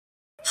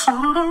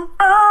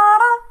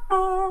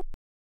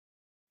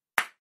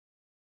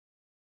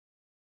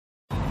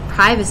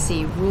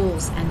Privacy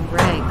rules and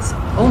regs.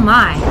 Oh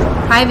my.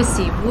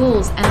 Privacy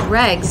rules and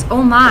regs.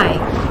 Oh my.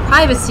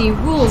 Privacy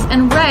rules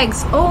and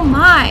regs. Oh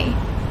my.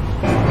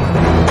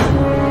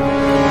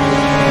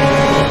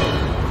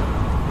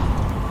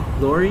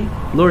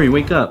 Lori,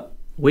 wake up.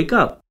 Wake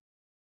up.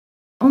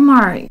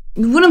 Omar,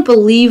 you wouldn't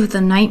believe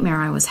the nightmare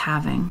I was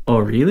having. Oh,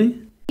 really?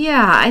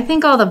 Yeah, I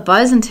think all the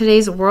buzz in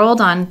today's world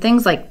on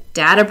things like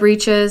data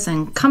breaches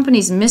and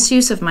companies'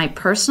 misuse of my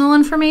personal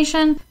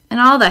information and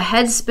all the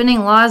head-spinning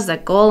laws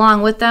that go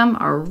along with them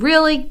are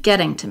really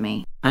getting to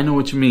me. I know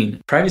what you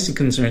mean. Privacy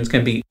concerns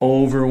can be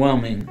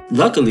overwhelming.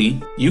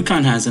 Luckily,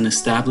 UConn has an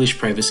established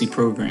privacy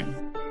program.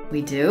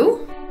 We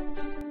do?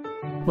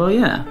 Well,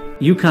 yeah.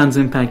 UConn's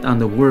impact on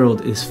the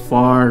world is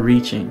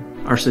far-reaching.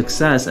 Our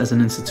success as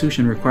an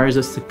institution requires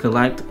us to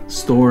collect,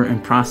 store,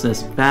 and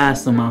process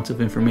vast amounts of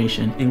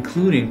information,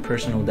 including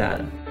personal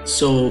data.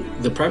 So,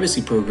 the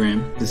privacy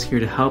program is here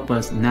to help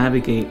us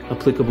navigate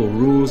applicable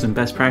rules and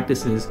best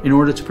practices in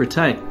order to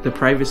protect the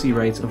privacy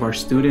rights of our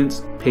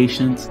students,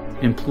 patients,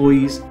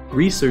 employees,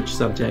 research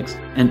subjects,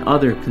 and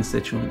other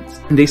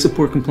constituents. And they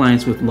support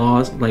compliance with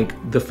laws like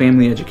the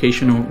Family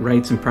Educational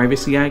Rights and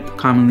Privacy Act,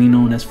 commonly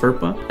known as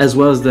FERPA, as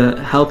well as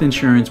the Health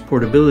Insurance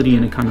Portability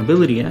and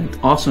Accountability Act,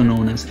 also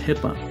known as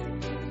HIPAA.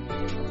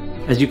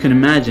 As you can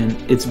imagine,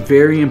 it's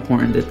very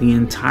important that the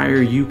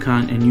entire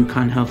UConn and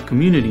UConn Health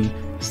community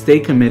stay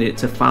committed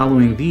to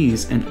following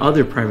these and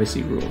other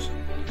privacy rules.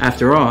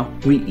 After all,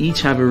 we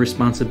each have a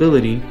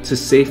responsibility to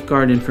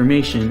safeguard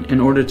information in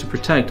order to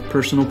protect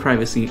personal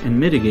privacy and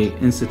mitigate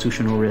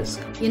institutional risk.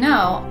 You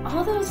know,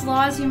 all those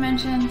laws you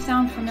mentioned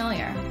sound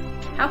familiar.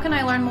 How can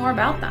I learn more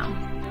about them?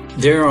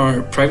 There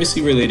are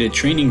privacy-related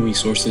training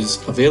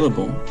resources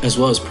available, as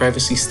well as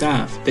privacy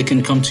staff that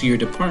can come to your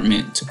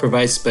department to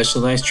provide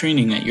specialized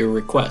training at your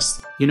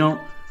request. You know,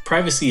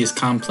 privacy is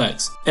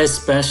complex,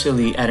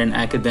 especially at an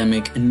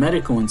academic and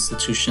medical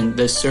institution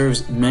that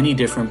serves many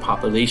different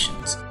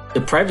populations.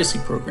 The privacy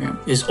program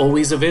is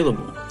always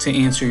available to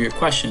answer your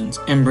questions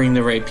and bring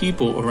the right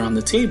people around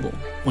the table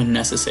when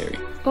necessary.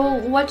 Well,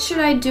 what should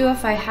I do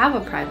if I have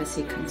a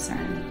privacy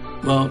concern?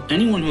 Well,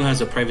 anyone who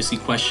has a privacy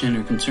question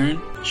or concern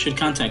should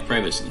contact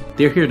Privacy.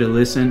 They're here to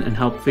listen and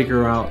help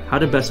figure out how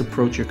to best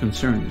approach your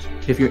concerns.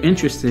 If you're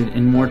interested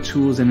in more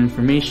tools and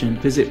information,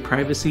 visit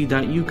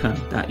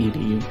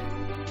privacy.uconn.edu.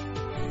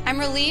 I'm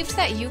relieved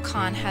that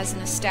UConn has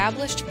an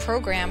established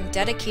program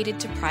dedicated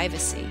to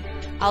privacy.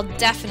 I'll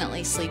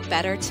definitely sleep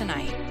better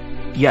tonight.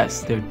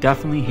 Yes, they're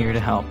definitely here to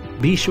help.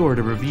 Be sure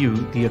to review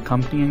the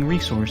accompanying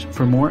resource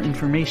for more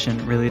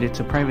information related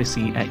to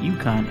privacy at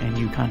UConn and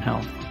UConn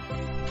Health.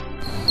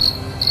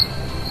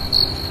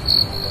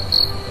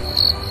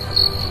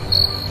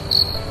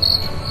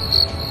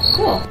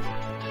 Cool.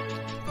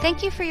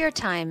 Thank you for your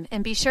time,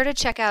 and be sure to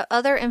check out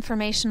other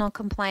informational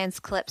compliance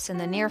clips in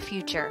the near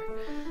future.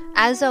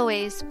 As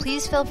always,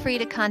 please feel free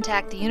to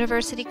contact the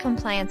University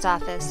Compliance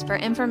Office for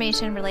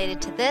information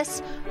related to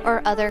this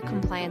or other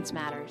compliance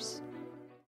matters.